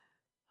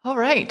All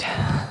right.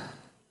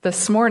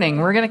 This morning,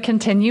 we're going to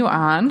continue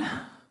on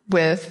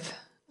with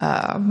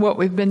what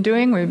we've been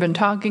doing. We've been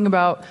talking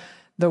about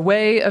the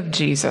way of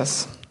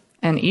Jesus.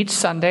 And each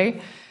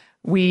Sunday,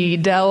 we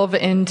delve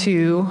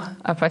into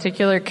a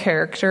particular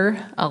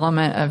character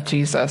element of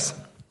Jesus.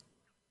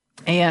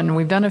 And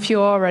we've done a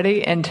few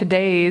already, and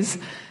today's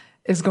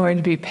is going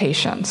to be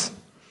patience.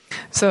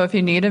 So if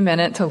you need a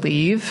minute to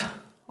leave,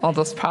 I'll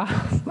just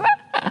pause.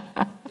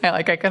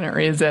 I couldn't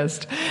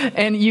resist.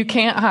 And you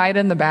can't hide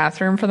in the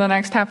bathroom for the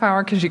next half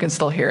hour because you can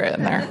still hear it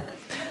in there.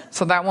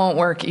 So that won't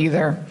work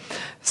either.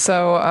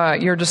 So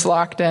you're just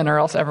locked in, or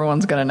else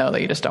everyone's going to know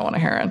that you just don't want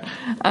to hear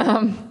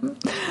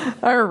it.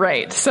 All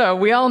right. So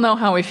we all know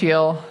how we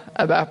feel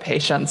about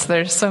patience.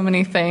 There's so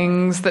many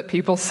things that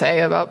people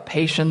say about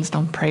patience.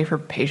 Don't pray for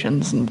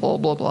patience and blah,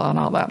 blah, blah, and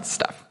all that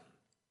stuff.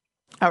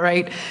 All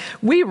right.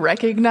 We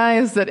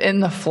recognize that in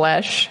the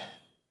flesh,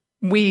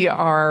 we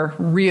are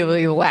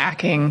really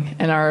lacking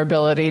in our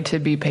ability to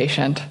be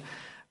patient.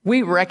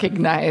 We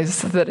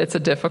recognize that it's a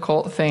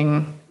difficult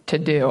thing to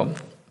do.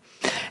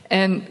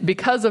 And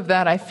because of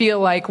that, I feel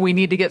like we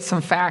need to get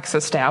some facts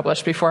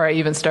established before I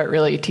even start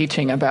really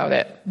teaching about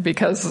it,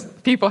 because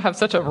people have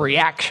such a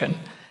reaction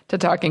to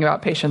talking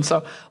about patience.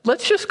 So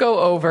let's just go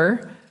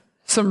over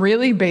some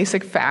really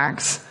basic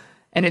facts,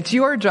 and it's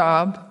your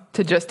job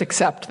to just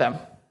accept them.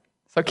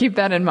 So keep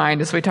that in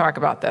mind as we talk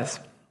about this.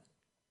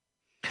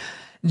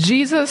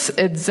 Jesus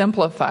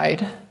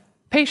exemplified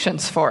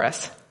patience for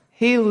us.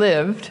 He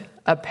lived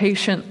a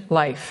patient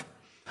life.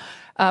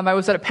 I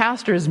was at a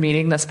pastor's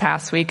meeting this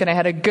past week, and I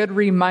had a good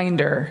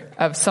reminder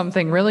of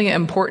something really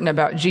important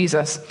about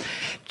Jesus.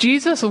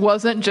 Jesus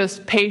wasn't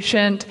just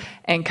patient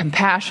and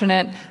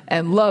compassionate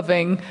and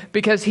loving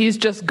because he's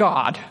just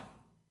God.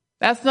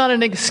 That's not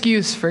an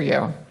excuse for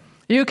you.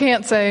 You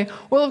can't say,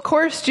 well, of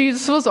course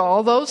Jesus was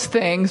all those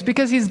things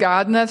because he's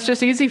God and that's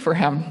just easy for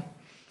him.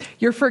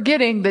 You're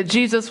forgetting that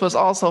Jesus was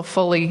also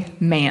fully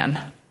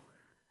man.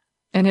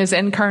 In his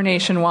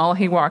incarnation while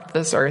he walked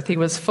this earth, he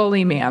was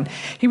fully man.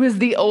 He was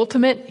the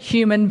ultimate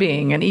human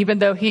being. And even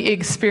though he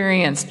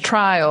experienced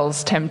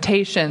trials,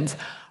 temptations,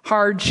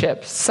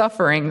 hardships,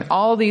 suffering,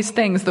 all these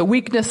things, the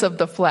weakness of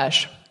the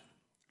flesh,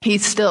 he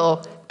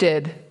still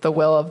did the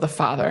will of the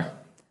Father.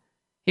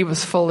 He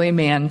was fully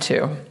man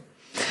too.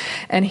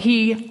 And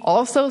he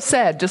also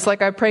said, just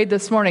like I prayed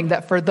this morning,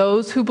 that for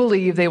those who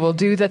believe, they will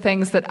do the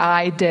things that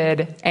I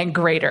did and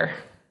greater.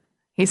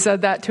 He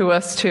said that to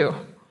us too.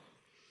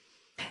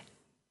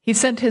 He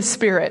sent his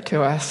Spirit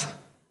to us.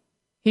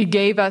 He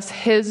gave us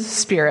his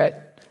Spirit.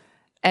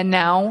 And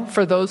now,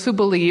 for those who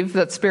believe,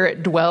 that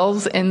Spirit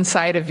dwells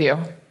inside of you.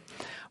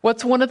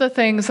 What's one of the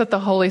things that the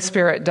Holy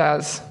Spirit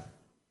does?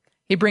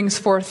 He brings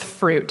forth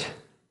fruit.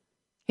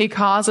 He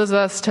causes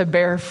us to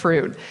bear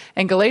fruit.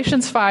 And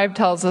Galatians 5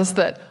 tells us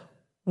that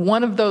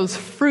one of those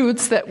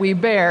fruits that we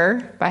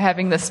bear by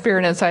having the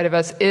Spirit inside of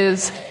us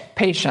is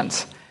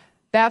patience.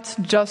 That's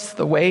just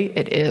the way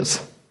it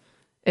is.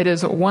 It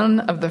is one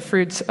of the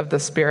fruits of the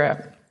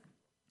Spirit.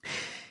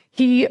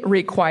 He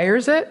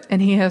requires it, and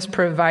he has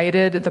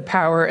provided the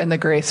power and the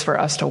grace for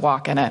us to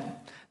walk in it.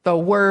 The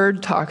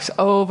Word talks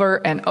over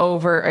and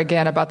over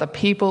again about the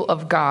people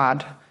of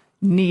God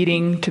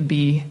needing to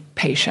be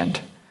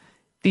patient.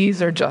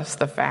 These are just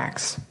the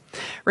facts.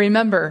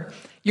 Remember,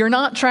 you're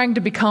not trying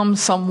to become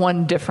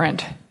someone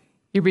different.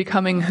 You're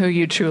becoming who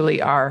you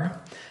truly are.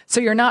 So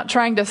you're not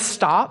trying to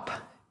stop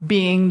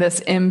being this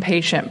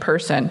impatient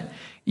person.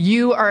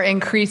 You are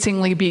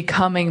increasingly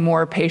becoming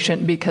more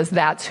patient because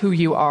that's who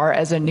you are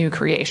as a new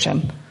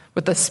creation.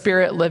 With the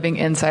Spirit living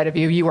inside of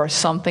you, you are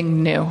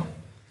something new.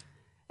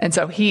 And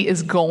so he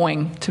is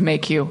going to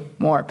make you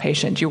more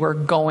patient. You are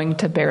going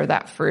to bear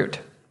that fruit.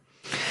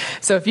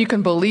 So if you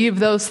can believe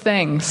those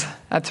things,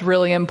 that's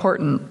really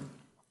important.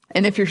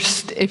 And if you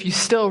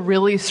still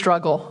really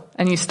struggle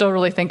and you still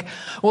really think,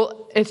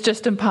 well, it's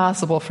just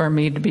impossible for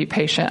me to be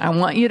patient, I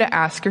want you to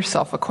ask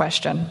yourself a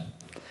question.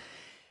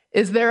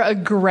 Is there a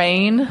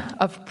grain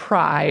of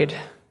pride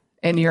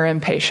in your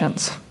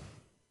impatience?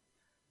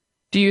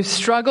 Do you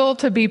struggle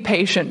to be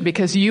patient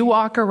because you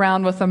walk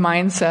around with a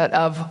mindset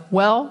of,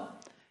 well,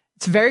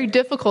 it's very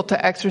difficult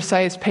to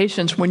exercise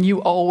patience when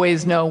you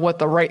always know what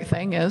the right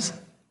thing is?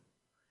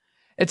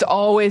 It's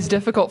always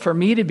difficult for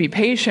me to be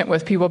patient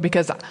with people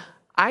because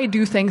I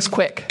do things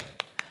quick,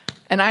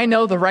 and I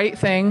know the right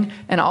thing,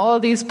 and all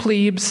of these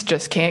plebes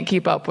just can't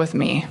keep up with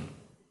me.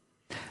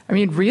 I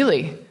mean,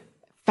 really,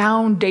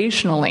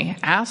 foundationally,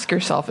 ask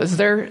yourself, is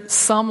there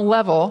some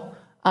level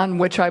on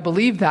which I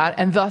believe that,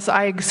 and thus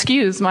I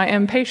excuse my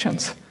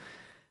impatience?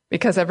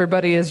 Because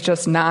everybody is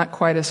just not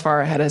quite as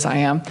far ahead as I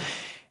am.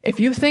 If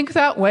you think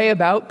that way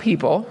about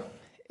people,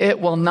 it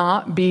will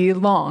not be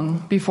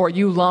long before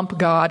you lump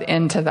God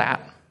into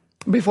that,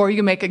 before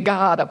you make a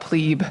God a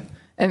plebe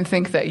and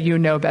think that you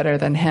know better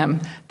than him.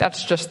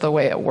 That's just the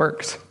way it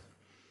works.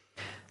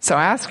 So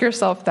ask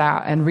yourself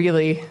that and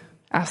really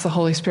ask the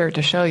Holy Spirit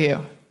to show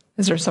you,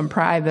 is there some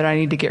pride that I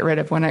need to get rid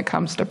of when it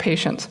comes to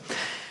patience?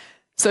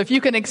 So if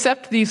you can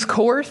accept these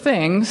core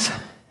things,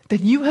 then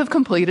you have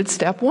completed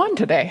step one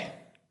today.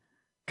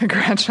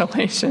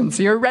 Congratulations.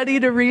 You're ready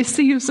to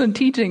receive some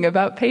teaching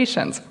about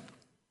patience.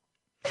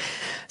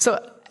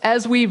 So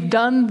as we've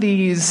done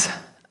these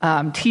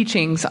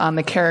teachings on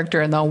the character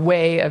and the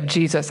way of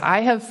Jesus, I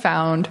have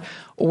found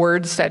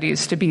word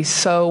studies to be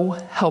so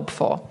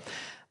helpful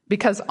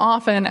because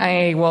often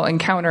I will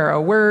encounter a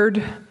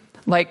word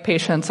like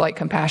patience, like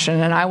compassion,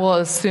 and I will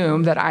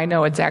assume that I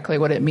know exactly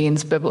what it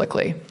means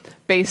biblically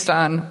based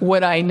on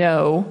what I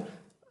know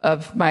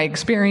of my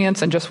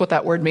experience and just what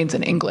that word means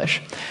in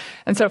English.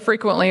 And so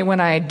frequently when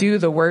I do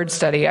the word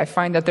study, I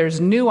find that there's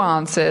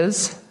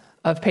nuances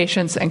of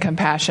patience and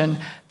compassion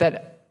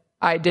that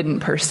I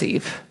didn't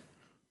perceive.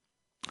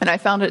 And I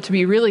found it to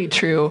be really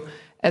true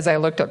as I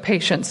looked up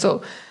patience.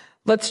 So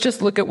let's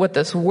just look at what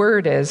this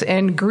word is.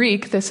 In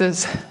Greek, this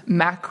is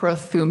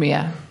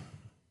macrothumia.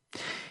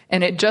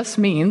 And it just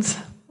means,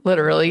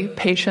 literally,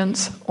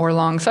 patience or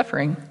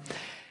long-suffering.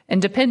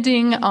 And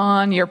depending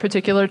on your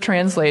particular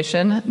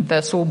translation,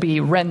 this will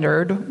be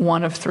rendered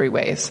one of three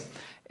ways.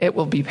 It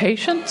will be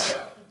patience,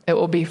 it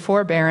will be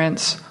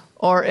forbearance,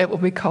 or it will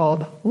be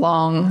called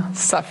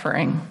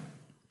long-suffering.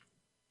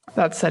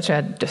 That's such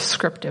a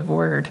descriptive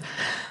word,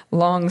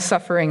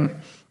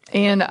 long-suffering.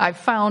 And I've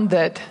found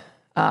that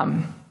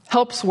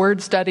helps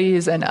word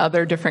studies and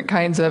other different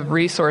kinds of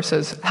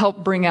resources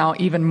help bring out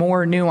even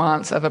more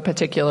nuance of a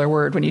particular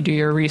word when you do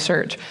your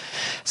research.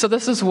 So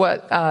this is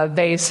what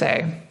they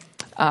say.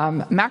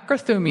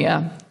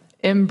 Macrothumia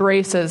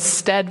embraces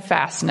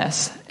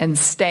steadfastness and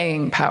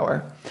staying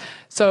power.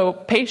 So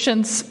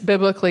patience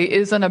biblically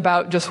isn't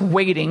about just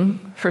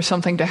waiting for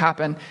something to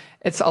happen.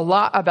 It's a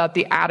lot about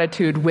the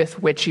attitude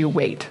with which you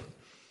wait.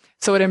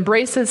 So it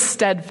embraces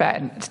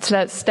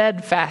steadfastness,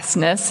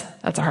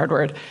 that's a hard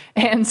word,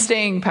 and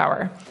staying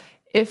power.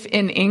 If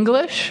in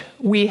English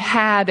we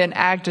had an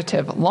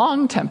adjective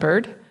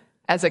long-tempered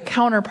as a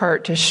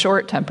counterpart to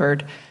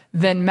short-tempered,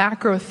 then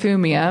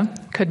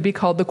macrothumia could be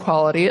called the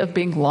quality of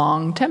being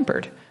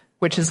long-tempered,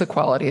 which is the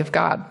quality of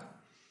God.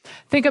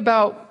 Think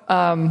about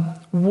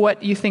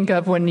what you think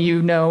of when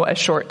you know a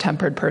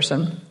short-tempered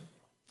person.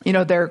 You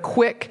know, they're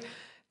quick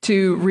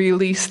to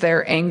release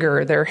their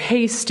anger. They're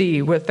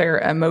hasty with their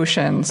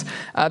emotions.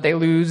 They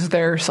lose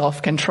their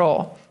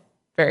self-control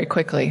very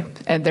quickly,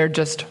 and they're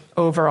just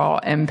overall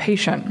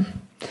impatient.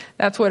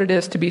 That's what it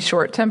is to be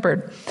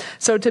short-tempered.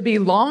 So to be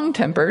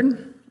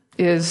long-tempered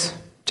is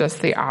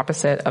just the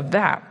opposite of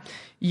that.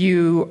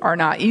 You are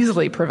not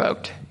easily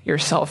provoked. You're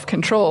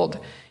self-controlled.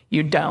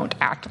 You don't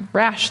act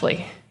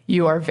rashly.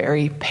 You are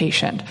very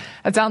patient.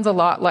 It sounds a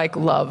lot like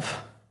love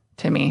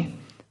to me,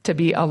 to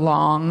be a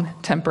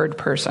long-tempered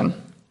person.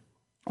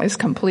 It's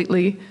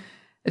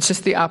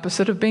just the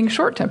opposite of being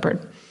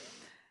short-tempered.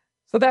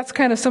 So that's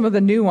kind of some of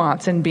the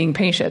nuance in being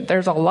patient.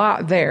 There's a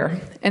lot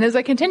there. And as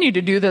I continue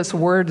to do this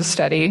word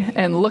study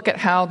and look at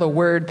how the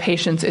word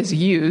patience is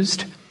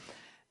used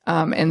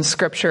in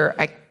Scripture,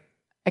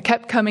 I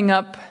kept coming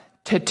up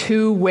to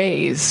two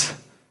ways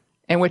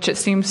in which it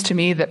seems to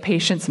me that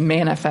patience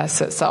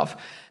manifests itself.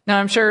 Now,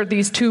 I'm sure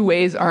these two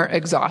ways aren't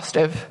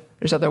exhaustive.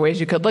 There's other ways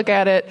you could look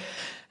at it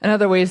and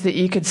other ways that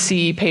you could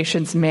see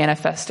patience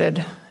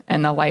manifested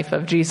in the life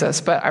of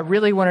Jesus. But I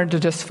really wanted to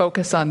just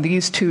focus on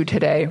these two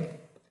today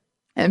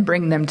and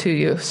bring them to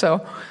you.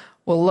 So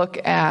we'll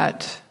look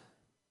at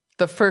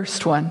the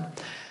first one.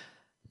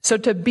 So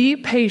to be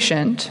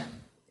patient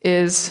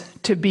is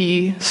to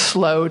be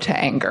slow to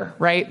anger,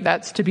 right?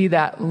 That's to be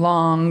that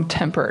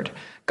long-tempered.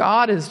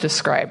 God is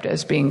described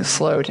as being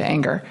slow to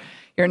anger.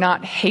 You're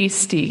not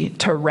hasty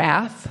to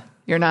wrath.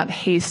 You're not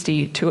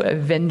hasty to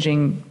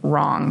avenging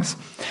wrongs.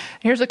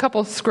 Here's a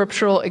couple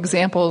scriptural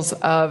examples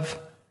of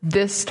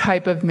this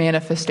type of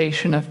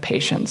manifestation of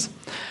patience.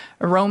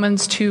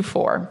 Romans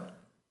 2:4.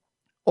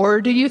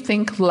 Or do you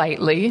think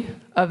lightly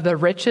of the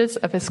riches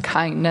of his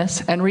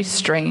kindness and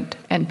restraint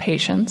and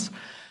patience,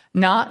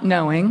 not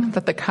knowing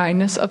that the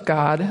kindness of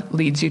God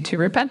leads you to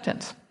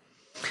repentance?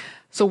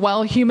 So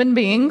while human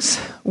beings,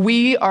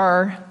 we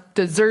are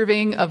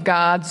deserving of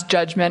God's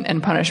judgment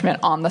and punishment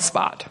on the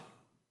spot.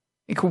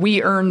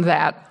 We earn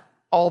that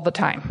all the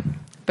time.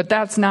 But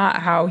that's not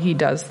how he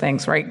does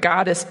things, right?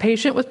 God is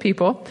patient with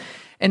people,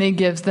 and he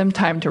gives them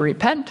time to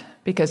repent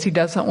because he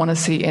doesn't want to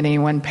see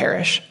anyone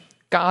perish.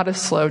 God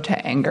is slow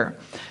to anger.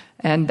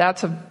 And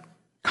that's a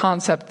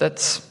concept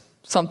that's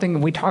something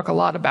we talk a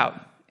lot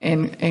about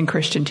in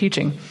Christian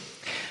teaching.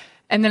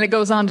 And then it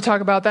goes on to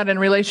talk about that in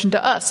relation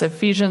to us,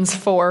 Ephesians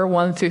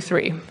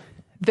 4:1-3.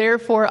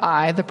 Therefore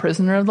I, the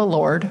prisoner of the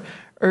Lord,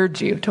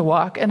 urge you to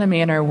walk in a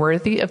manner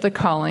worthy of the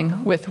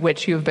calling with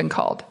which you have been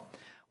called,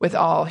 with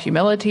all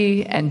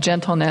humility and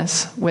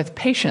gentleness, with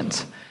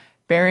patience,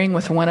 bearing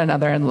with one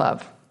another in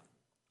love,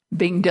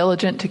 being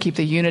diligent to keep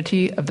the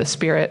unity of the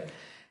Spirit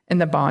in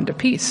the bond of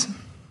peace.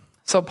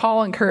 So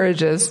Paul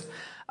encourages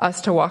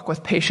us to walk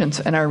with patience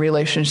in our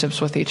relationships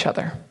with each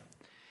other.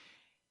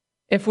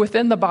 If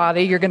within the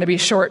body you're going to be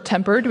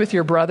short-tempered with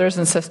your brothers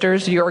and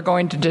sisters, you're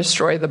going to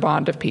destroy the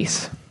bond of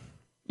peace.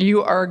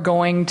 You are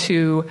going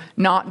to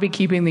not be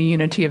keeping the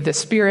unity of the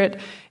Spirit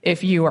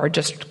if you are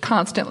just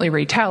constantly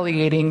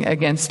retaliating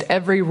against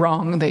every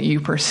wrong that you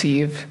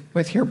perceive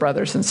with your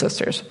brothers and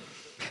sisters.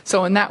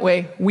 So in that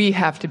way, we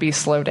have to be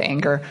slow to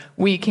anger.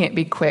 We can't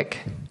be quick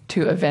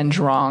to avenge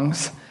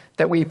wrongs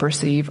that we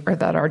perceive or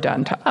that are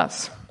done to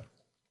us.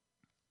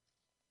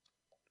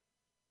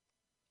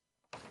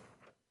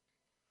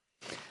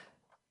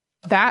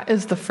 That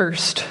is the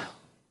first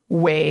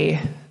way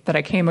that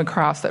I came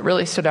across that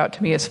really stood out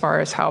to me as far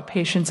as how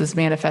patience is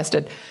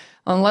manifested.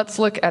 And let's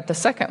look at the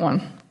second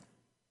one.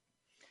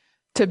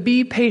 To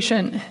be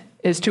patient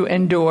is to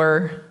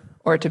endure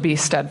or to be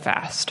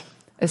steadfast,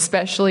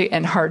 especially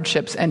in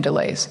hardships and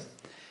delays.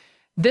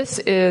 This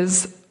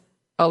is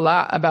a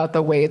lot about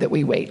the way that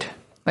we wait,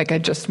 like I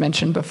just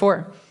mentioned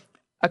before.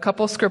 A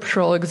couple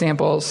scriptural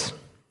examples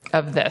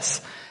of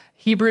this.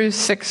 Hebrews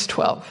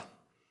 6:12.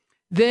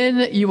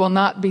 Then you will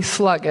not be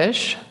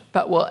sluggish,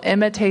 but will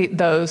imitate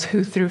those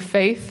who through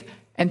faith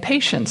and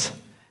patience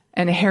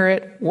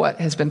inherit what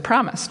has been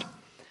promised.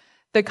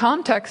 The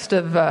context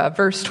of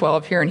verse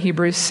 12 here in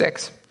Hebrews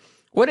 6,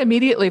 what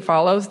immediately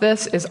follows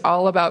this is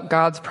all about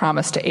God's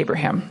promise to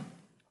Abraham.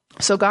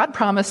 So God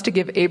promised to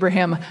give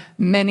Abraham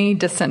many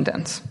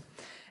descendants,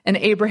 and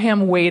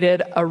Abraham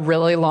waited a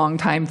really long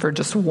time for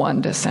just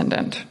one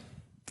descendant.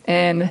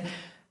 And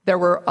there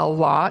were a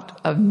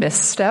lot of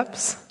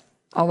missteps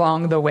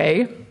along the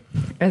way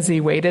as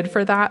he waited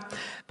for that.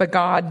 But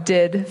God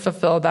did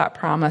fulfill that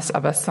promise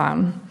of a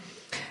son.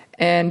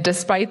 And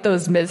despite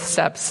those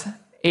missteps,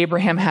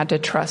 Abraham had to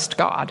trust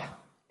God,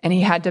 and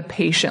he had to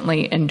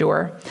patiently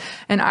endure.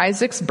 And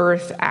Isaac's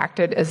birth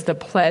acted as the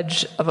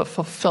pledge of a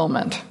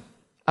fulfillment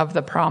of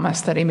the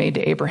promise that he made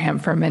to Abraham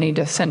for many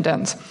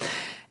descendants.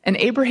 And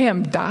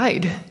Abraham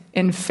died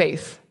in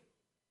faith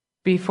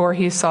before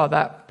he saw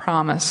that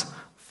promise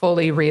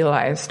fully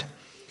realized.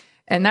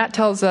 And that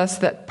tells us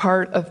that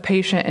part of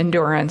patient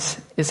endurance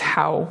is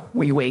how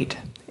we wait.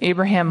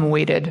 Abraham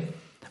waited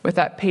with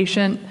that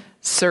patient,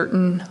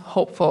 certain,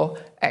 hopeful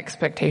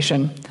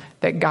expectation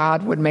that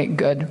God would make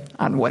good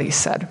on what he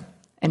said.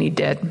 And he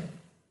did.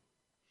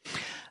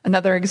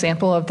 Another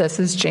example of this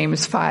is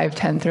James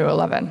 5:10 through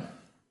 11.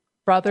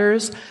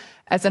 Brothers,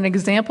 as an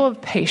example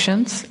of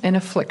patience in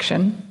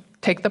affliction,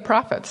 take the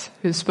prophets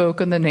who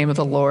spoke in the name of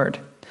the Lord.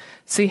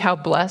 See how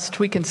blessed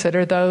we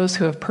consider those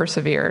who have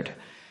persevered.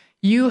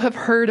 You have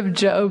heard of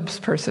Job's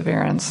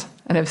perseverance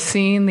and have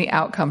seen the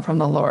outcome from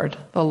the Lord.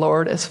 The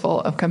Lord is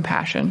full of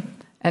compassion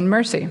and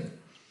mercy.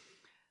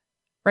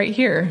 Right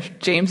here,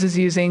 James is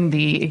using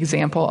the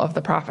example of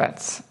the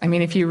prophets. I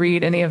mean, if you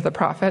read any of the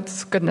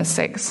prophets, goodness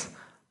sakes,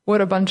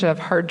 what a bunch of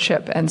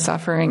hardship and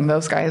suffering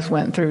those guys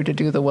went through to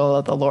do the will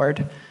of the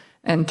Lord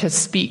and to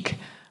speak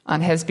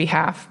on his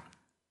behalf.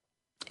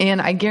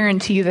 And I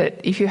guarantee that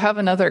if you have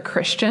another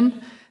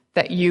Christian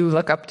that you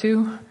look up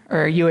to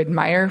or you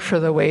admire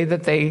for the way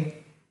that they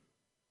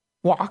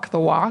walk the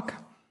walk,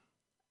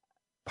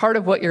 part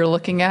of what you're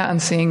looking at and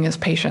seeing is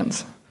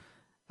patience.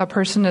 A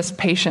person is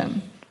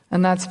patient,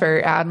 and that's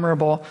very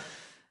admirable.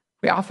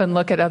 We often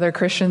look at other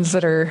Christians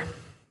that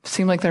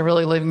seem like they're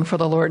really living for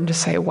the Lord and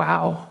just say,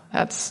 wow,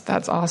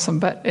 that's awesome.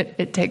 But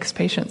it takes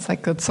patience.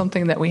 Like, it's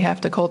something that we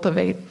have to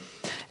cultivate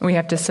and we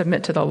have to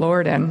submit to the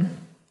Lord in.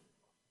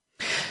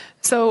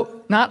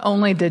 So not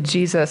only did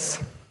Jesus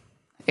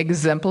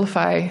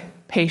exemplify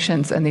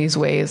patience in these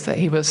ways, that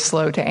he was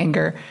slow to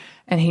anger,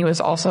 and he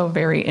was also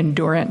very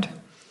endurant,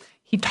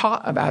 he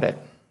taught about it.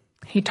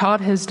 He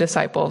taught his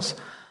disciples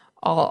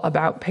all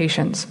about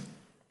patience.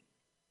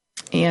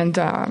 And,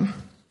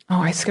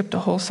 I skipped a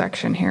whole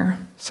section here.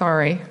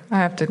 Sorry, I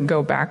have to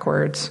go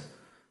backwards.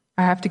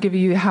 I have to give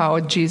you how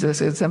Jesus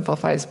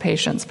exemplifies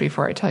patience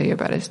before I tell you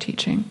about his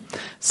teaching.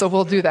 So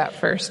we'll do that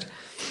first.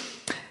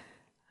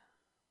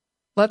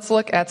 Let's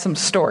look at some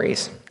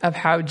stories of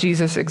how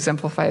Jesus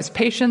exemplifies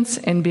patience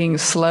in being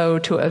slow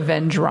to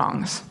avenge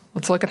wrongs.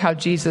 Let's look at how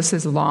Jesus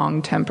is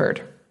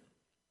long-tempered.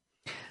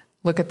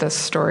 Look at this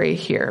story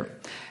here.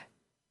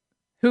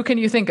 Who can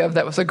you think of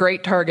that was a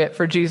great target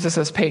for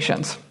Jesus'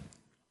 patience?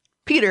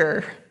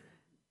 Peter.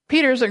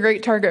 Peter's a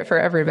great target for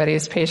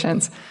everybody's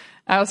patience.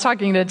 I was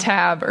talking to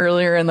Tab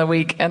earlier in the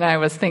week, and I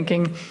was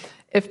thinking,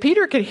 if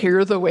Peter could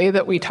hear the way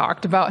that we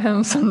talked about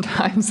him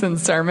sometimes in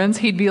sermons,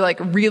 he'd be like,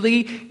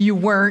 really? You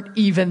weren't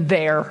even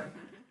there.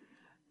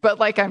 But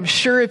like, I'm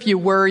sure if you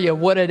were, you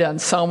would have done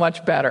so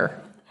much better.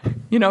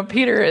 You know,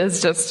 Peter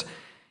is just,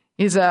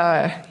 there's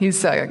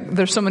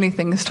so many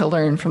things to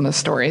learn from the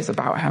stories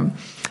about him.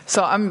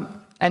 So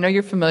I know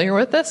you're familiar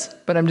with this,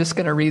 but I'm just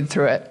going to read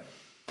through it.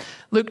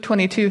 Luke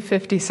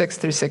 22:56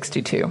 through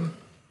 62.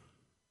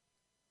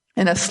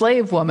 And a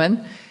slave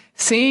woman,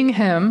 seeing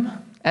him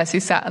as he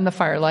sat in the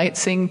firelight,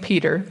 seeing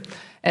Peter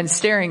and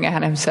staring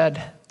at him,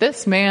 said,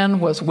 "This man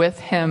was with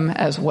him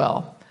as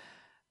well."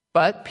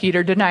 But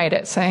Peter denied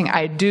it, saying,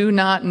 "I do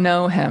not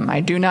know him. I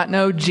do not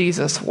know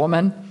Jesus,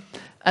 woman."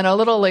 And a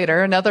little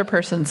later, another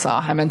person saw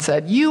him and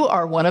said, "You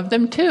are one of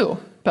them too."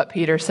 But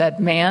Peter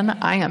said, "Man,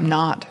 I am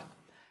not."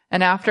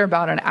 And after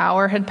about an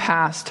hour had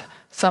passed,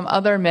 some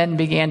other men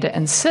began to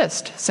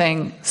insist,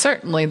 saying,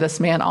 "Certainly this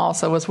man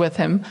also was with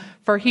him,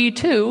 for he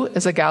too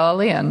is a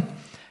Galilean."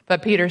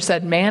 But Peter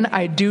said, "Man,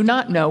 I do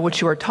not know what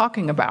you are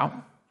talking about."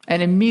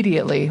 And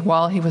immediately,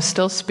 while he was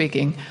still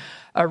speaking,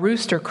 a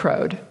rooster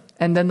crowed.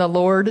 And then the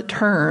Lord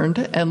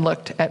turned and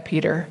looked at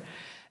Peter.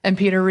 And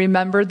Peter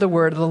remembered the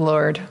word of the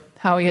Lord,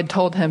 how he had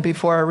told him,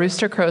 "Before a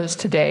rooster crows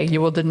today,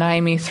 you will deny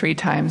me 3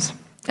 times."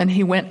 And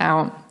he went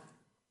out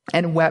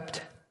and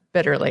wept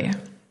bitterly.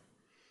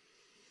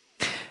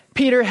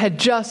 Peter had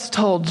just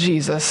told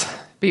Jesus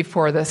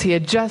before this, he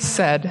had just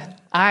said,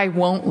 "I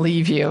won't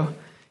leave you.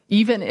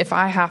 Even if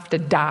I have to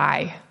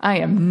die, I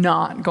am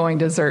not going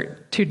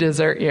to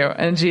desert you."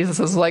 And Jesus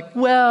is like,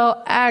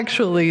 "Well,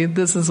 actually,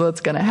 this is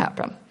what's going to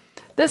happen."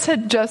 This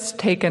had just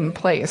taken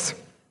place.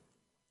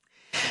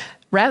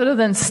 Rather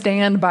than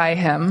stand by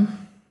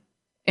him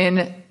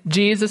in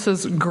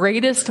Jesus'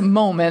 greatest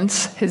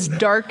moments, his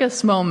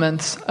darkest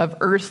moments of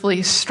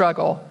earthly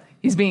struggle,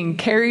 he's being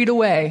carried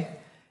away.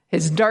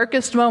 His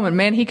darkest moment,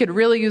 man, he could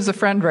really use a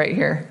friend right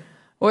here.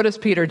 What does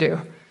Peter do?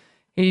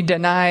 He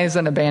denies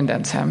and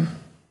abandons him.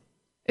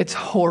 It's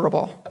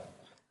horrible.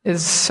 It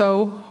is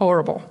so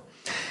horrible.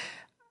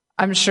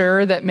 I'm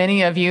sure that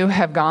many of you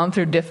have gone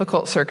through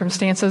difficult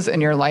circumstances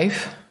in your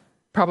life.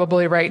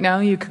 Probably right now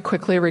you could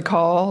quickly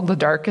recall the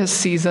darkest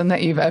season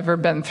that you've ever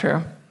been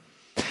through.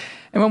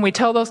 And when we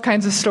tell those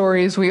kinds of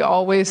stories, we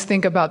always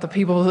think about the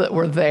people that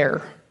were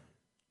there,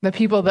 the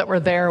people that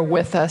were there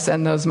with us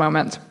in those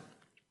moments,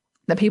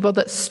 the people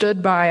that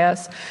stood by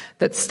us,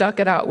 that stuck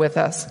it out with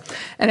us.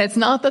 And it's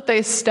not that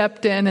they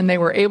stepped in and they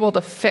were able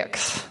to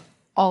fix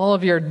all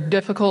of your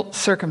difficult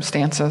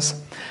circumstances,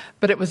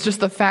 but it was just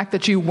the fact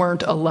that you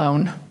weren't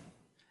alone.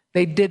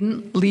 They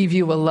didn't leave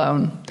you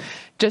alone.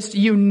 Just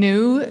you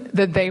knew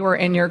that they were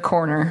in your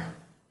corner,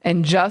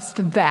 and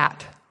just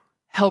that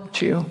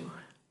helped you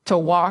to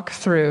walk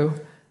through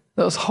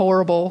those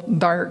horrible,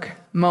 dark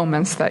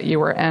moments that you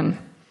were in.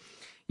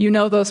 You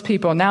know those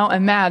people. Now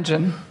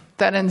imagine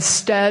that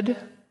instead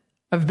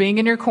of being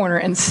in your corner,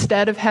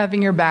 instead of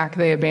having your back,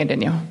 they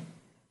abandon you.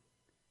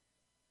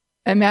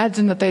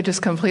 Imagine that they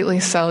just completely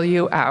sell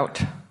you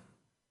out.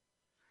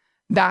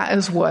 That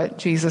is what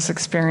Jesus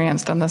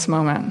experienced in this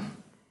moment.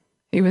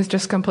 He was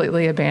just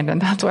completely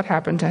abandoned. That's what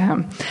happened to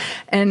him.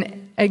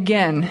 And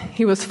again,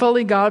 he was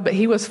fully God, but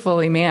he was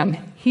fully man.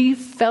 He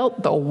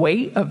felt the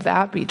weight of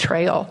that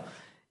betrayal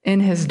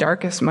in his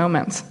darkest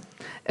moments.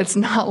 It's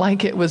not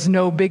like it was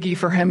no biggie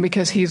for him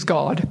because he's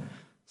God.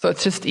 So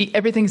it's just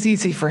everything's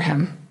easy for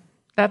him.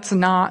 That's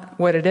not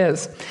what it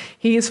is.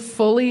 He is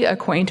fully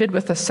acquainted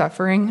with the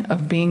suffering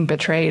of being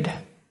betrayed.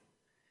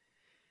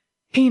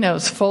 He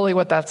knows fully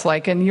what that's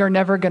like, and you're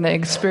never going to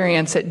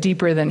experience it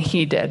deeper than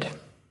he did.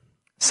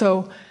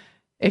 So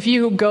if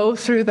you go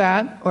through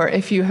that, or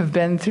if you have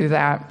been through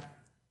that,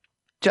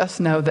 just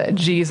know that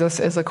Jesus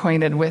is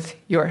acquainted with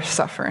your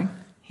suffering.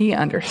 He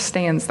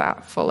understands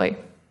that fully.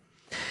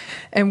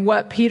 And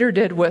what Peter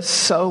did was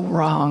so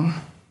wrong.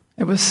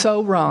 It was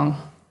so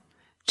wrong.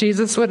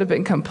 Jesus would have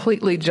been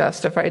completely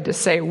justified to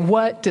say,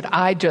 "What did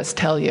I just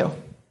tell you?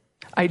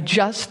 I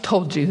just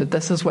told you that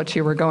this is what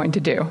you were going to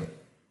do.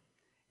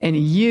 And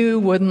you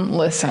wouldn't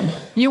listen.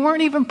 You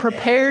weren't even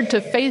prepared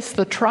to face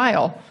the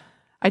trial.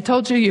 I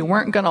told you you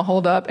weren't going to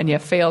hold up, and you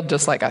failed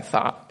just like I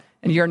thought.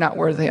 And you're not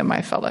worthy of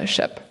my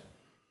fellowship."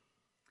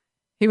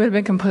 He would have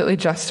been completely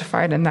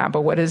justified in that,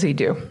 but what does he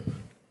do?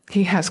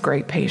 He has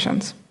great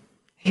patience.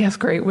 He has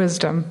great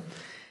wisdom.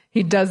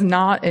 He does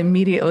not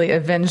immediately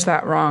avenge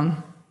that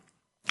wrong.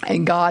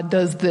 And God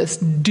does this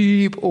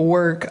deep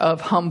work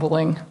of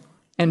humbling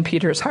in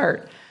Peter's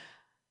heart.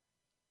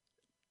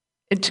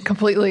 It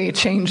completely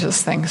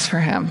changes things for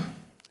him.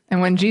 And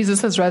when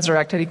Jesus is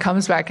resurrected, he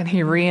comes back and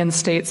he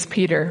reinstates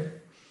Peter.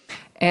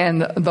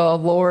 And the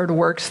Lord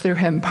works through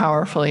him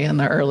powerfully in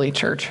the early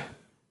church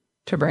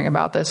to bring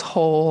about this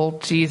whole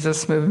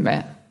Jesus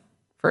movement,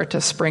 for it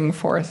to spring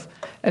forth.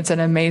 It's an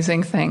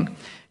amazing thing.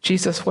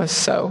 Jesus was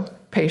so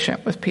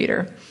patient with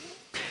Peter.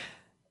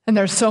 And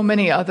there's so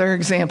many other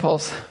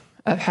examples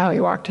of how he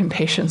walked in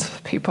patience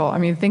with people. I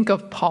mean, think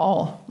of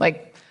Paul,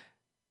 like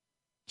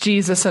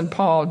Jesus and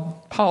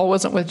Paul. Paul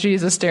wasn't with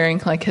Jesus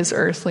during like his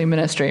earthly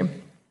ministry.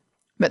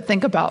 But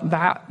think about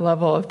that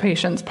level of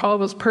patience. Paul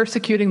was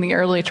persecuting the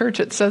early church.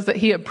 It says that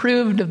he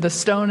approved of the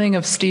stoning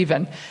of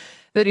Stephen,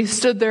 that he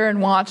stood there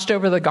and watched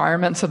over the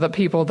garments of the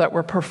people that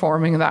were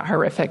performing that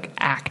horrific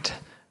act,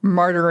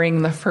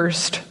 martyring the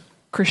first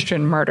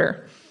Christian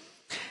martyr.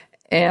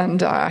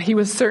 And he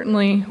was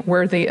certainly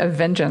worthy of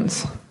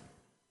vengeance,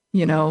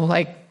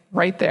 like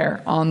right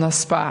there on the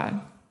spot,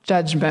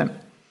 judgment.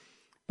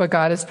 But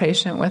God is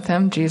patient with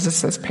him.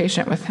 Jesus is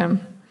patient with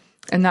him.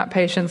 And that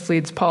patience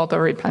leads Paul to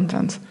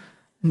repentance.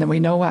 And then we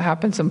know what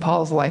happens in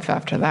Paul's life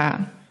after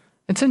that.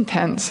 It's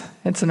intense.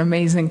 It's an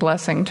amazing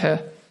blessing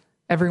to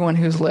everyone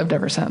who's lived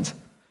ever since.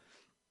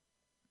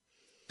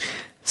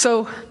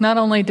 So not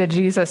only did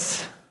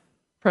Jesus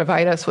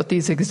provide us with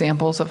these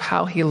examples of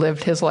how he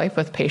lived his life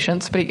with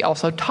patience, but he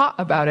also taught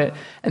about it.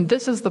 And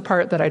this is the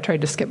part that I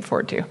tried to skip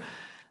forward to.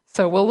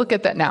 So we'll look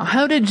at that now.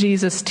 How did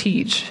Jesus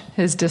teach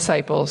his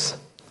disciples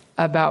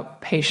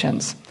about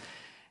patience?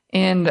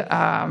 And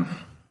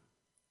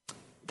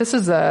this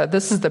is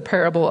the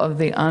parable of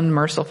the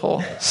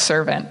unmerciful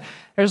servant.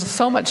 There's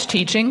so much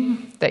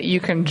teaching that you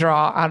can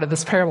draw out of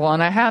this parable,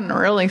 and I hadn't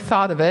really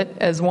thought of it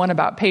as one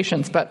about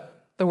patience, but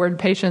the word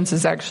patience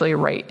is actually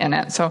right in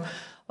it. So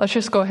let's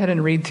just go ahead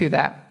and read through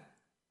that.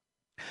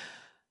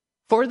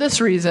 For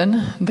this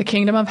reason, the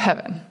kingdom of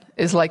heaven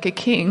is like a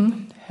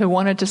king who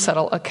wanted to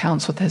settle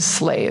accounts with his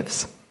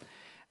slaves.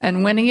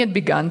 And when he had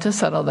begun to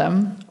settle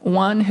them,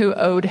 one who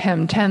owed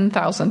him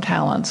 10,000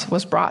 talents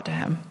was brought to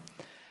him.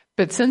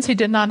 But since he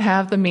did not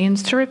have the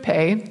means to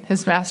repay,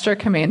 his master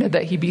commanded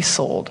that he be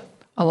sold,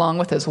 along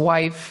with his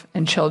wife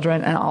and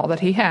children and all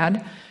that he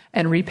had,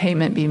 and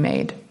repayment be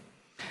made.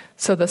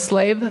 So the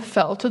slave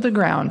fell to the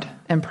ground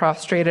and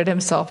prostrated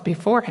himself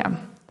before him,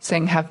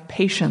 saying, "Have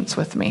patience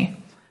with me,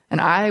 and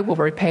I will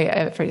repay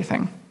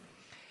everything."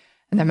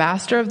 And the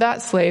master of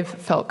that slave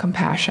felt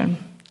compassion,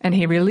 and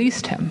he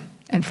released him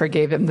and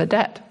forgave him the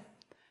debt.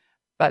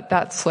 But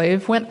that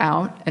slave went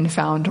out and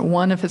found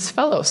one of his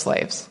fellow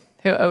slaves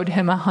who owed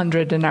him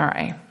 100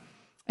 denarii.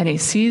 And he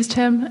seized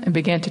him and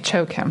began to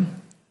choke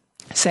him,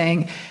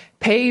 saying,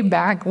 "Pay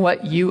back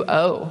what you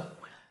owe."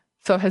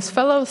 So his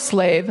fellow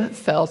slave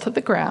fell to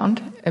the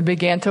ground and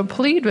began to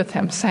plead with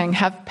him, saying,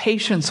 "Have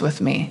patience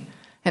with me,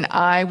 and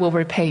I will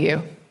repay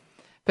you."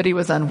 But he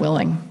was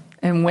unwilling,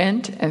 and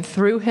went and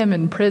threw him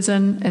in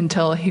prison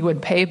until he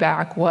would pay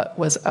back what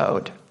was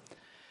owed.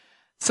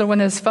 So when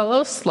his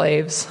fellow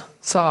slaves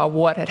saw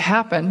what had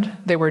happened,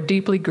 they were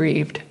deeply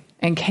grieved,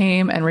 and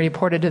came and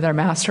reported to their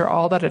master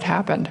all that had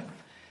happened.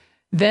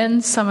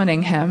 Then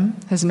summoning him,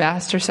 his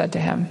master said to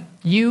him,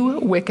 "You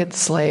wicked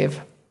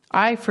slave,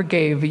 I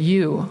forgave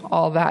you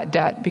all that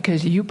debt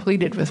because you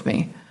pleaded with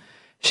me.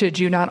 Should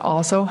you not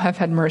also have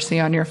had mercy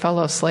on your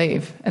fellow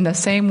slave in the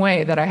same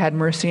way that I had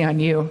mercy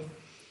on you?"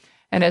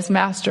 And his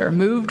master,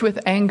 moved with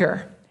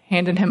anger,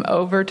 handed him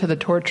over to the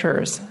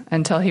torturers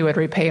until he would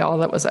repay all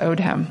that was owed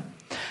him.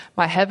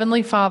 My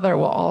heavenly Father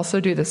will also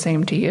do the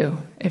same to you,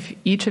 if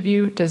each of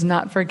you does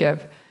not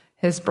forgive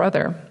his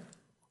brother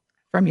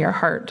from your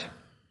heart.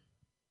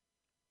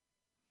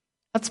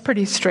 That's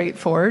pretty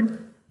straightforward.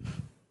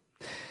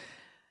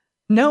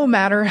 No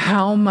matter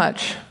how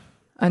much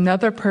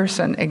another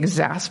person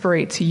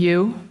exasperates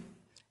you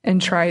and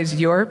tries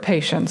your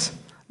patience,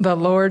 the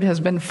Lord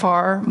has been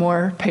far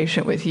more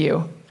patient with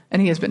you,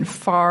 and he has been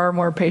far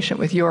more patient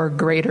with your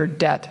greater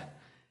debt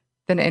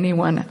than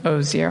anyone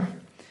owes you.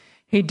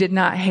 He did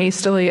not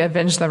hastily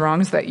avenge the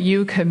wrongs that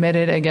you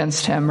committed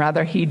against him.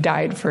 Rather, he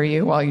died for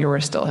you while you were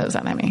still his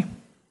enemy.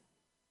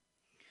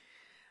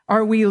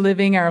 Are we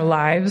living our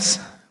lives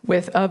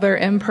with other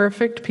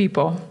imperfect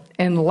people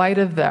in light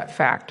of that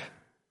fact?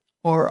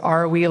 Or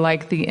are we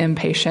like the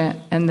impatient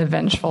and the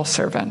vengeful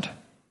servant?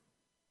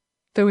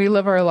 Do we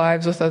live our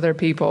lives with other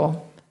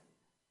people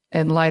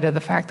in light of the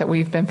fact that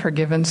we've been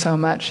forgiven so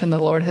much and the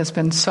Lord has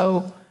been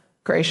so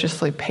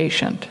graciously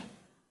patient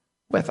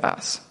with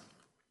us?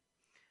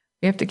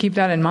 We have to keep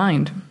that in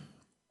mind.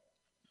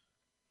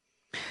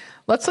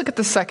 Let's look at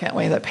the second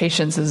way that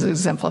patience is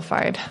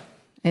exemplified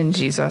in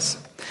Jesus.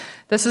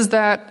 This is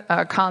that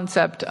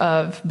concept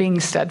of being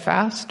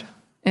steadfast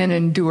and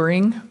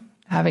enduring,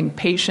 having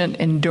patient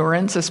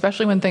endurance,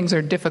 especially when things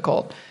are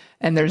difficult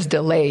and there's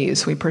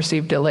delays. We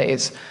perceive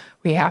delays.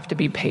 We have to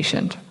be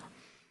patient.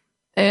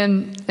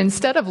 And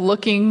instead of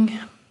looking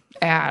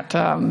at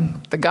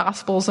the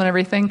Gospels and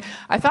everything,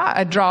 I thought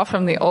I'd draw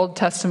from the Old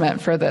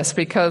Testament for this,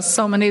 because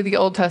so many of the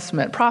Old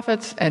Testament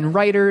prophets and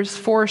writers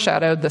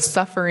foreshadowed the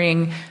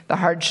suffering, the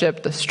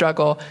hardship, the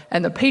struggle,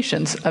 and the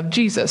patience of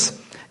Jesus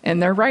in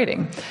their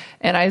writing.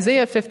 And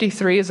Isaiah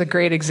 53 is a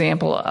great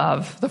example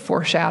of the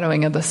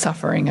foreshadowing of the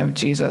suffering of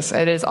Jesus.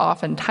 It is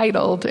often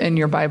titled in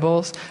your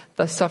Bibles,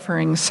 the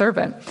suffering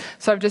servant.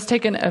 So I've just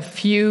taken a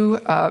few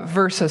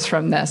verses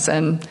from this,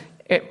 and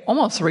it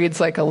almost reads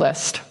like a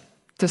list.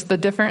 Just the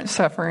different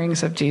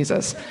sufferings of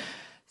Jesus.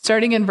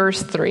 Starting in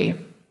verse 3,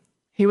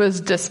 he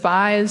was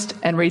despised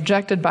and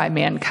rejected by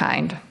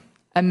mankind,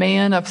 a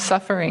man of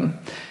suffering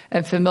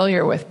and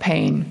familiar with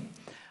pain.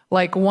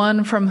 Like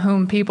one from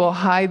whom people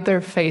hide their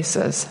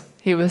faces,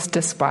 he was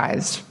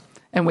despised,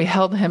 and we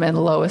held him in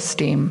low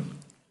esteem.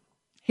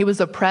 He was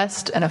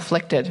oppressed and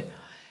afflicted,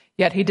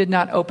 yet he did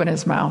not open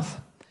his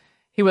mouth.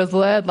 He was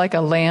led like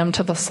a lamb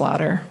to the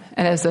slaughter,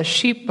 and as a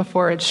sheep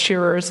before its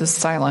shearers is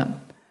silent,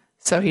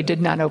 so he did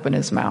not open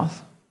his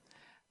mouth.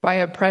 By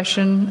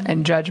oppression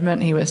and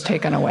judgment he was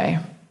taken away.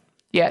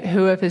 Yet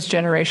who of his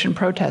generation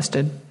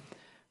protested?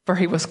 For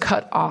he was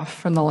cut off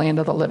from the land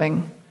of the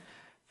living.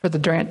 For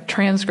the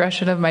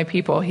transgression of my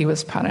people he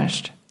was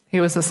punished. He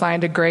was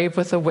assigned a grave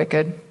with the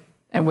wicked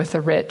and with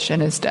the rich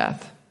in his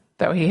death,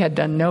 though he had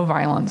done no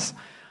violence,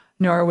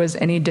 nor was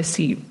any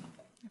deceit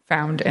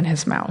found in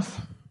his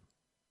mouth.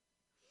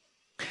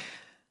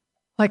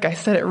 Like I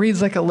said, it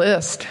reads like a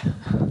list.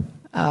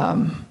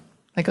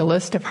 Like a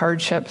list of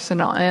hardships,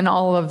 and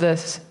all of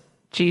this,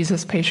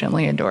 Jesus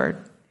patiently endured.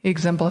 He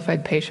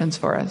exemplified patience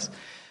for us.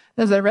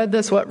 As I read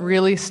this, what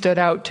really stood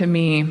out to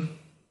me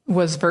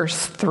was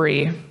verse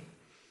 3,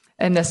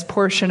 and this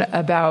portion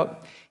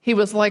about he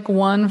was like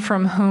one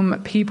from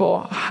whom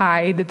people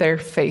hide their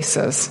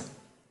faces.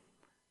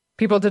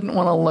 People didn't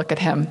want to look at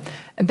him.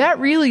 And that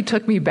really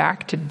took me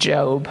back to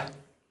Job.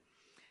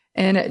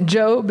 And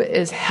Job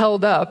is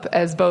held up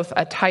as both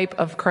a type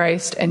of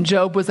Christ, and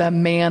Job was a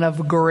man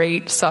of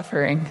great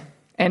suffering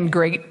and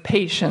great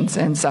patience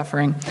in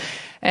suffering.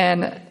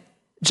 And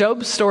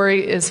Job's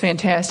story is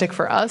fantastic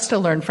for us to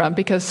learn from,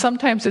 because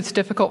sometimes it's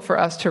difficult for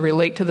us to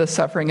relate to the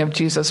suffering of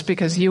Jesus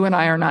because you and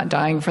I are not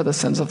dying for the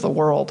sins of the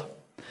world.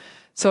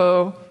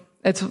 So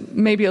it's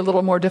maybe a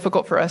little more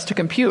difficult for us to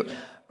compute.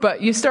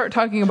 But you start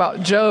talking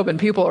about Job and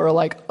people are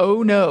like,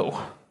 oh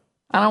no,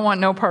 I don't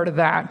want no part of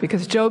that,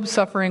 because Job's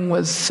suffering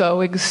was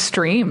so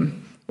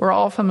extreme. We're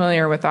all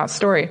familiar with that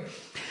story.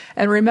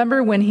 And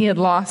remember when he had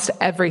lost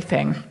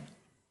everything.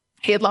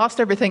 He had lost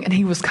everything and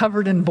he was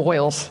covered in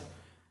boils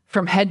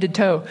from head to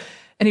toe.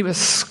 And he was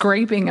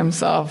scraping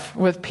himself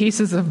with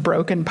pieces of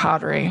broken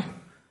pottery.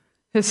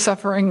 His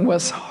suffering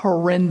was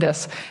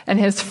horrendous. And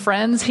his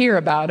friends hear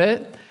about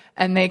it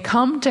and they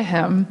come to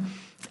him,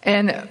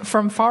 and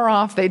from far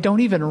off, they don't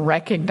even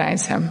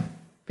recognize him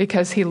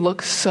because he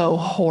looks so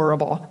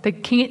horrible. They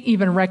can't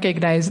even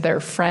recognize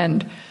their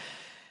friend.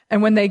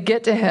 And when they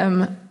get to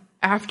him,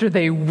 after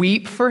they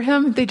weep for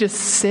him, they just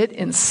sit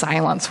in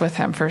silence with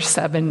him for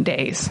 7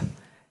 days.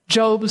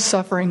 Job's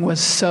suffering was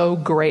so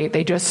great,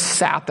 they just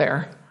sat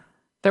there.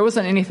 There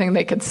wasn't anything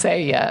they could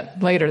say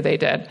yet. Later they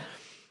did.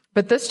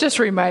 But this just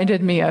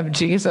reminded me of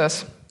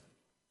Jesus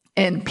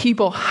and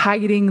people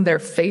hiding their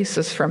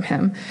faces from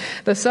him.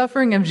 The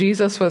suffering of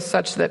Jesus was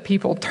such that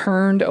people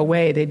turned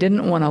away. They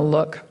didn't want to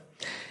look.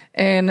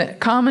 And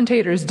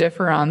commentators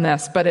differ on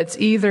this, but it's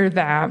either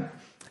that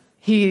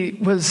he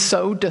was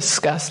so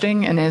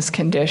disgusting in his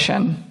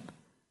condition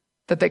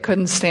that they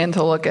couldn't stand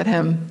to look at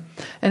him.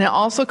 And it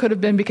also could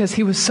have been because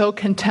he was so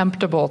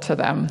contemptible to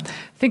them.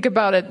 Think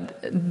about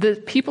it. The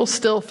people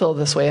still feel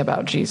this way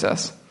about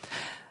Jesus.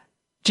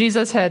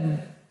 Jesus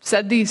had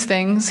said these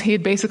things. He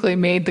had basically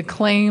made the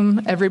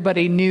claim.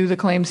 Everybody knew the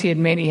claims he had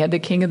made. He had the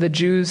King of the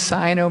Jews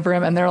sign over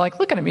him. And they're like,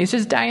 look at him. He's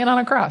just dying on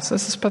a cross.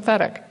 This is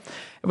pathetic.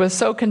 It was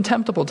so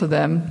contemptible to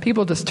them.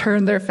 People just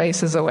turned their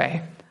faces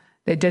away.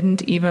 They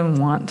didn't even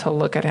want to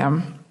look at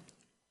him.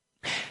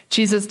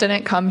 Jesus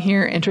didn't come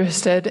here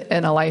interested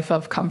in a life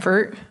of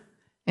comfort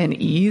and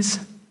ease.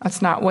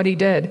 That's not what he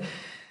did.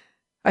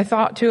 I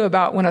thought too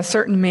about when a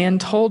certain man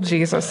told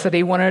Jesus that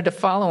he wanted to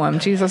follow him.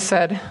 Jesus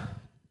said,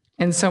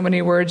 in so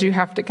many words, you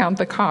have to count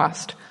the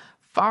cost.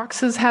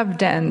 Foxes have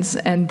dens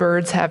and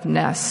birds have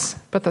nests,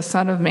 but the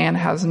Son of Man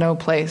has no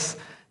place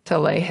to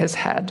lay his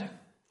head.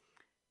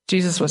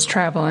 Jesus was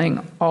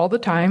traveling all the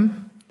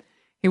time.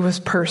 He was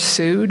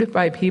pursued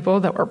by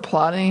people that were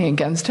plotting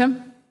against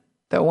him,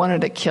 that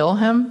wanted to kill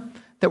him,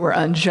 that were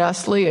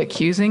unjustly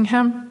accusing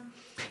him.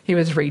 He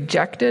was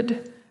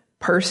rejected,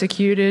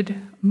 persecuted,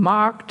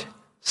 mocked,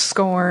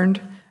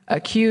 scorned,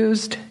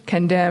 accused,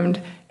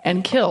 condemned,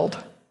 and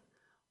killed,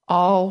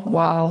 all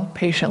while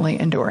patiently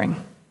enduring.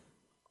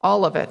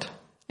 All of it.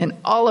 And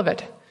all of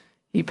it,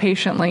 he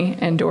patiently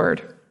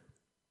endured.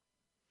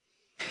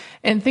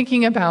 And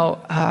thinking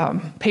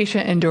about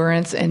patient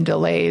endurance and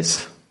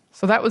delays,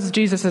 so that was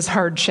Jesus'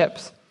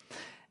 hardships.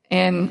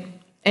 And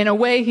in a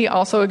way, he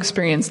also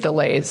experienced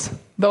delays,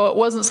 though it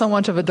wasn't so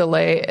much of a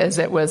delay as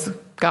it was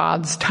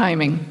God's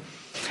timing.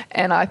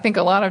 And I think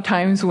a lot of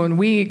times when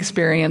we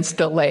experience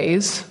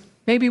delays,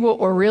 maybe what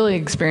we're really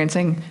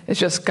experiencing is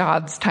just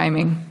God's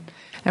timing.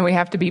 And we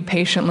have to be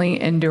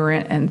patiently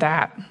endurant in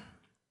that.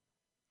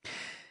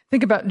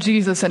 Think about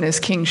Jesus and his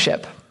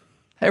kingship.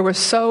 There was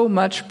so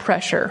much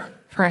pressure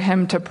for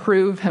him to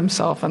prove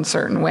himself in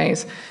certain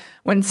ways.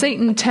 When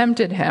Satan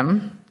tempted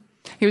him,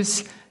 he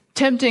was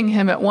tempting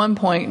him at one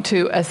point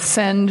to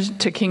ascend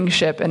to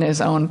kingship in his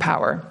own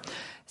power.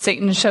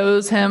 Satan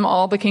shows him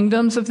all the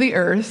kingdoms of the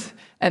earth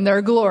and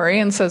their glory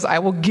and says, I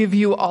will give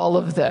you all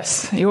of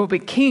this. You will be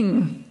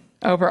king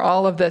over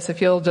all of this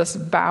if you'll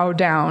just bow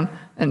down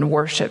and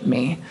worship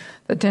me.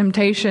 The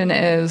temptation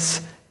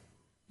is,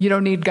 you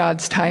don't need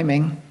God's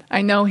timing.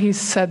 I know he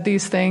said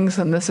these things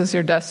and this is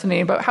your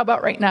destiny, but how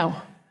about right now?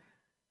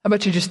 How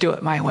about you just do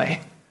it my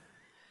way?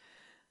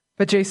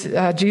 But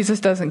Jesus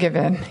doesn't give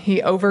in.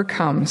 He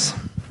overcomes.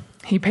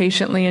 He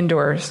patiently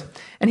endures.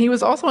 And he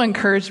was also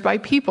encouraged by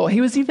people.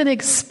 He was even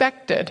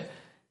expected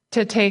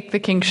to take the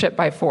kingship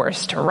by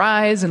force, to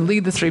rise and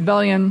lead this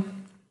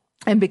rebellion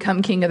and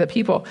become king of the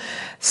people.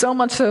 So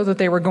much so that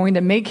they were going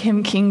to make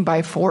him king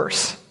by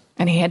force,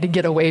 and he had to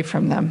get away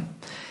from them.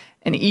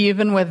 And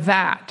even with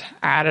that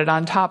added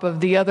on top of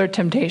the other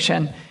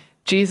temptation,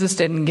 Jesus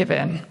didn't give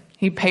in.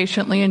 He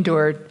patiently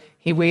endured.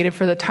 He waited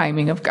for the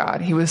timing of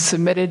God. He was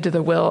submitted to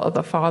the will of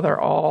the Father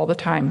all the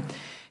time.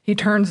 He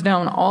turns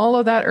down all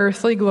of that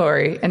earthly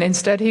glory, and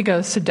instead he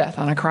goes to death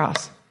on a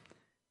cross.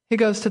 He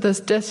goes to this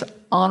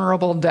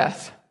dishonorable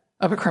death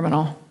of a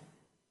criminal,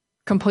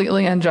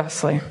 completely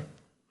unjustly.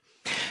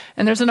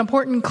 And there's an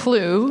important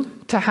clue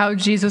to how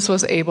Jesus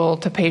was able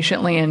to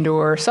patiently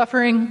endure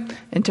suffering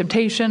and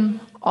temptation,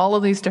 all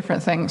of these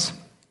different things.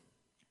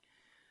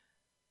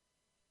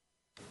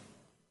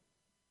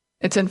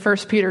 It's in 1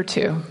 Peter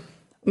 2.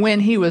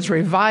 When he was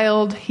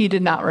reviled, he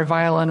did not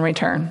revile in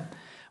return.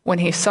 When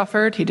he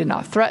suffered, he did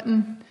not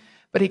threaten,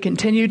 but he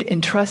continued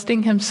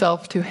entrusting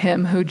himself to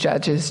him who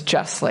judges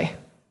justly.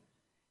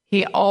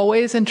 He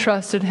always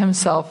entrusted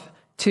himself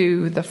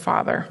to the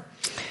Father.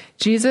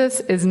 Jesus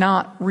is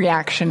not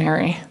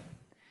reactionary.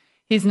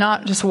 He's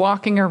not just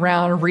walking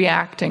around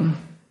reacting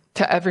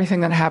to everything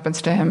that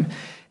happens to him.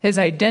 His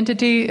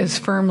identity is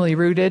firmly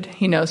rooted.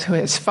 He knows who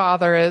his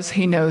Father is.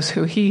 He knows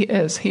who he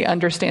is. He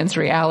understands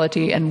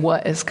reality and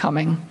what is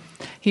coming.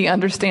 He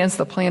understands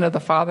the plan of the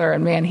Father,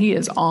 and man, he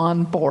is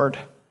on board.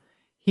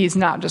 He's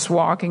not just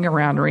walking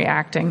around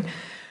reacting.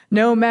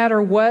 No matter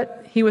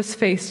what he was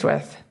faced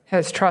with,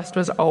 his trust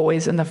was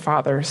always in the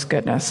Father's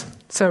goodness.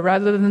 So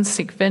rather than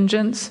seek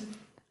vengeance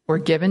or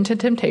give in to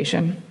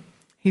temptation,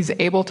 he's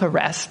able to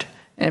rest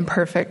in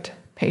perfect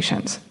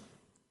patience.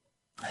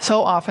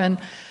 So often,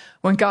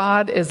 when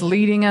God is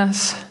leading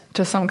us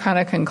to some kind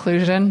of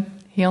conclusion,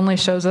 he only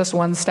shows us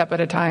one step at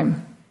a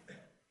time.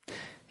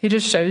 He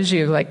just shows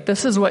you, like,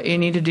 this is what you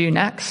need to do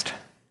next.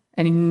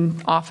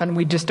 And often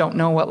we just don't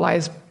know what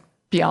lies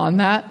beyond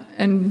that.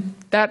 And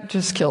that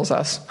just kills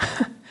us.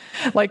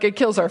 Like, it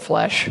kills our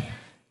flesh.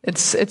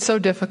 It's so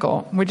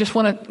difficult. We just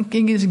want to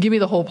give me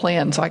the whole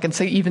plan so I can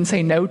even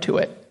say no to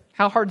it.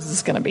 How hard is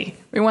this going to be?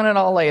 We want it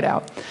all laid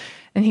out.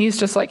 And he's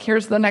just like,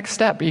 here's the next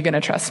step. Are you going to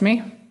trust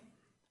me?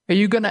 Are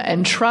you going to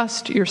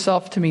entrust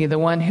yourself to me, the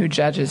one who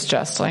judges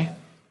justly,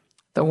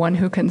 the one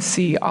who can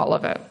see all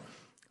of it?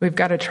 We've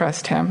got to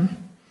trust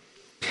him.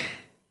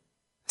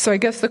 So I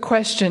guess the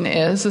question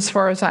is, as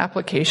far as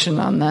application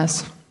on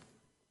this,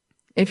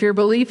 if your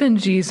belief in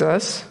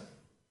Jesus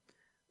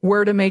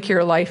were to make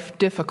your life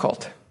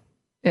difficult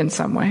in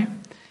some way,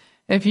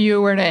 if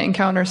you were to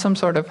encounter some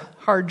sort of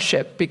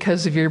hardship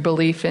because of your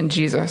belief in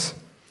Jesus,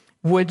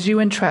 would you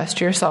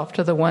entrust yourself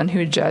to the one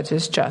who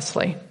judges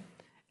justly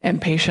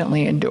and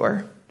patiently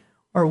endure?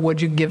 Or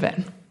would you give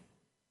in?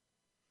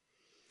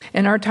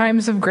 In our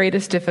times of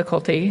greatest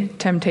difficulty,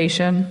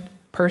 temptation,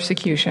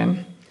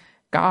 persecution,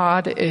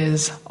 God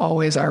is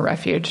always our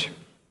refuge.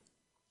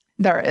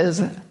 There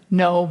is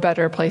no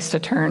better place to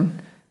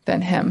turn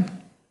than him.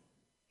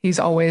 He's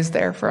always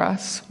there for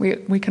us.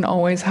 We can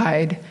always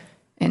hide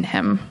in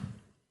him.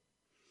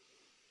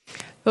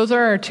 Those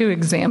are our two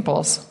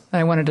examples that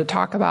I wanted to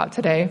talk about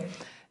today.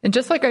 And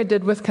just like I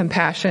did with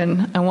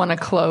compassion, I want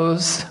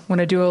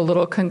to do a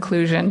little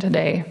conclusion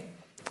today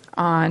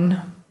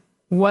on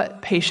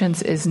what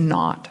patience is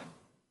not.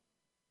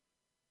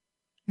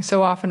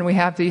 So often we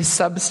have these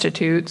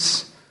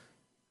substitutes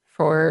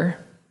for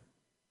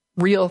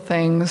real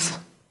things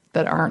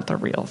that aren't the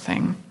real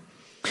thing.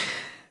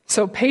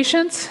 So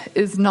patience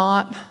is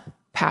not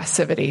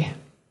passivity.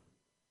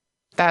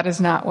 That is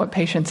not what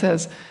patience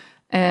is.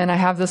 And I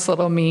have this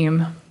little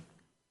meme,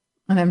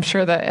 and I'm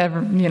sure that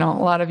a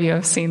lot of you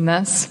have seen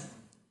this.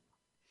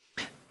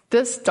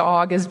 This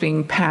dog is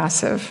being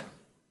passive.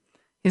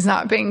 He's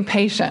not being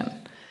patient.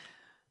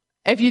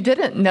 If you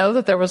didn't know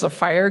that there was a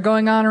fire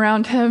going on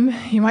around him,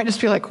 you might just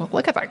be like, well,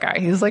 look at that guy.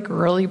 He's like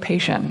really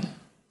patient.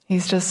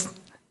 He's just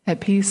at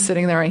peace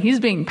sitting there, and he's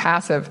being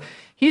passive.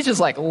 He's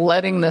just like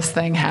letting this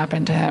thing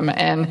happen to him,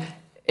 and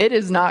it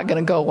is not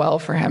going to go well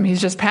for him.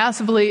 He's just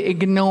passively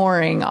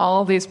ignoring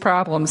all these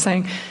problems,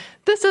 saying,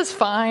 this is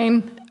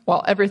fine,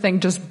 while everything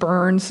just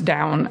burns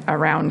down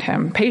around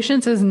him.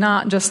 Patience is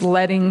not just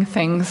letting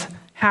things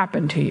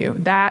happen to you.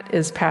 That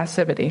is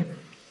passivity.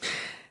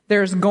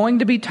 There's going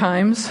to be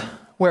times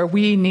where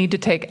we need to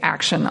take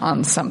action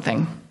on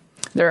something.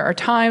 There are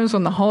times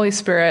when the Holy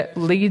Spirit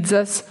leads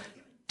us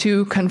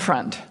to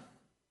confront.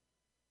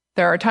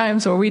 There are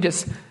times where we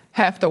just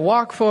have to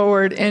walk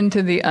forward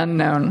into the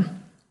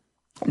unknown.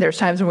 There's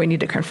times when we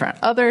need to confront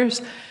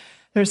others.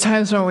 There's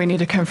times when we need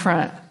to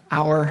confront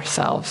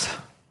ourselves.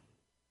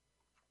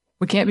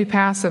 We can't be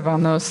passive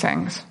on those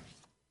things.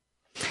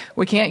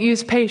 We can't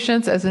use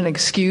patience as an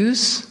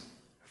excuse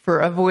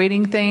for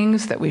avoiding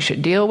things that we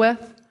should deal with.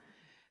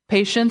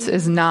 Patience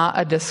is not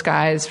a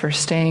disguise for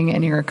staying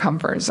in your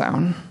comfort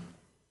zone.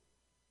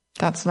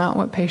 That's not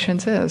what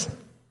patience is.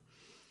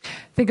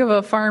 Think of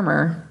a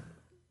farmer.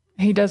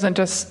 He doesn't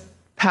just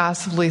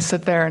passively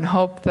sit there and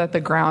hope that the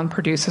ground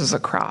produces a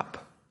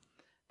crop,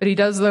 but he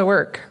does the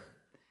work.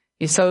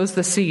 He sows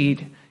the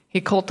seed. He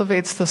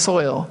cultivates the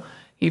soil.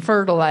 He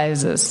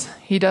fertilizes.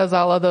 He does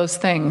all of those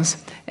things.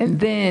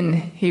 And then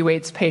he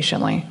waits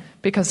patiently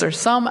because there's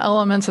some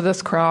elements of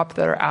this crop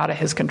that are out of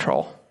his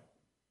control.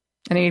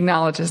 And he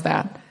acknowledges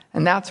that.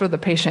 And that's where the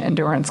patient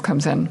endurance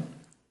comes in.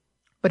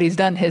 But he's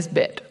done his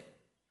bit.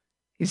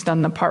 He's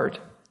done the part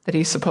that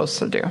he's supposed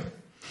to do.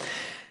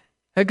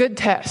 A good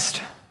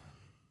test.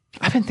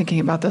 I've been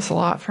thinking about this a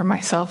lot for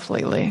myself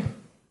lately.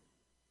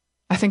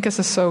 I think this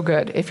is so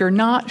good. If you're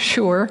not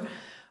sure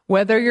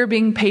whether you're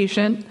being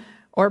patient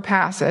or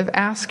passive,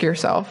 ask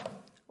yourself,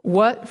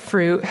 what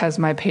fruit has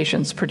my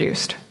patience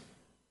produced?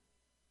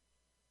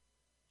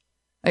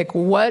 Like,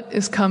 what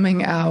is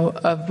coming out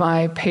of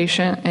my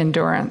patient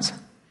endurance?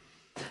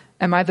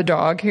 Am I the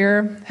dog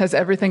here? Has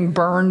everything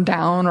burned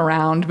down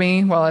around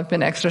me while I've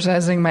been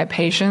exercising my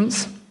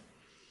patience?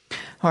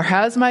 Or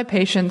has my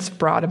patience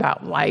brought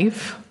about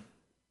life,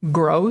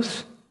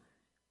 growth,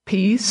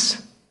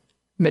 peace,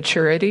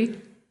 maturity?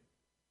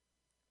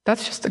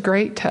 That's just a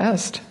great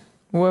test.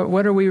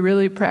 What are we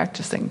really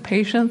practicing?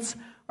 Patience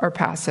or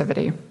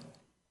passivity?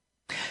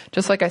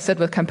 Just like I said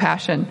with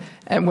compassion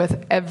and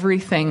with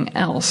everything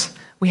else,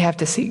 we have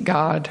to seek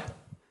God.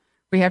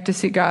 We have to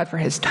seek God for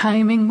his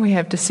timing. We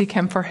have to seek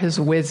him for his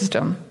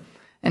wisdom.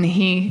 And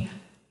he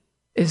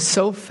is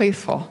so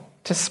faithful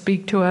to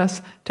speak to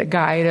us, to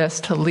guide us,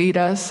 to lead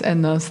us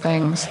in those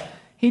things.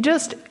 He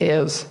just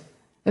is.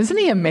 Isn't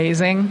he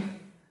amazing?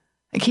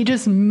 Like, he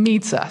just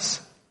meets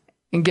us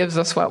and gives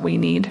us what we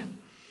need.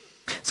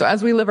 So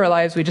as we live our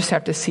lives, we just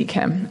have to seek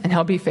him, and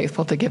he'll be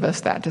faithful to give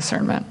us that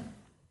discernment.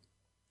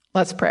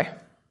 Let's pray.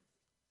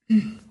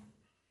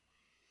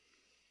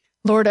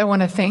 Lord, I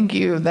want to thank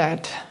you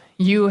that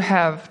you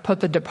have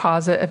put the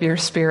deposit of your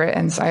Spirit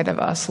inside of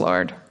us,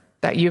 Lord,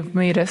 that you've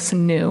made us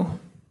new,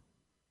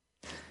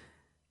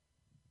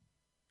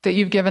 that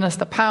you've given us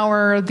the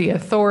power, the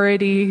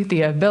authority,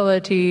 the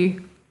ability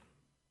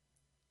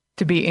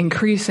to be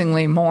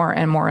increasingly more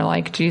and more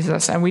like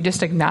Jesus. And we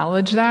just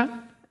acknowledge that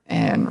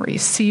and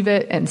receive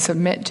it and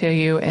submit to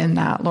you in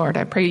that, Lord.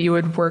 I pray you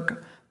would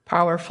work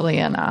powerfully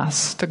in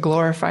us to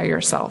glorify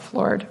yourself,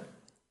 Lord.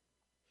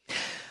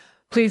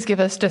 Please give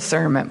us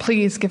discernment.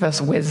 Please give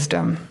us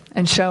wisdom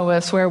and show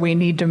us where we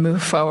need to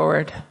move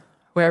forward,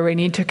 where we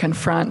need to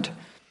confront,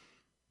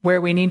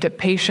 where we need to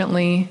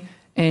patiently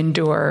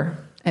endure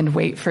and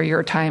wait for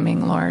your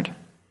timing, Lord.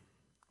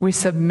 We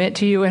submit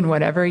to you in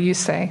whatever you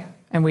say,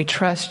 and we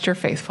trust your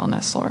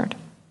faithfulness, Lord.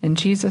 In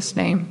Jesus'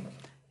 name,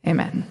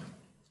 amen.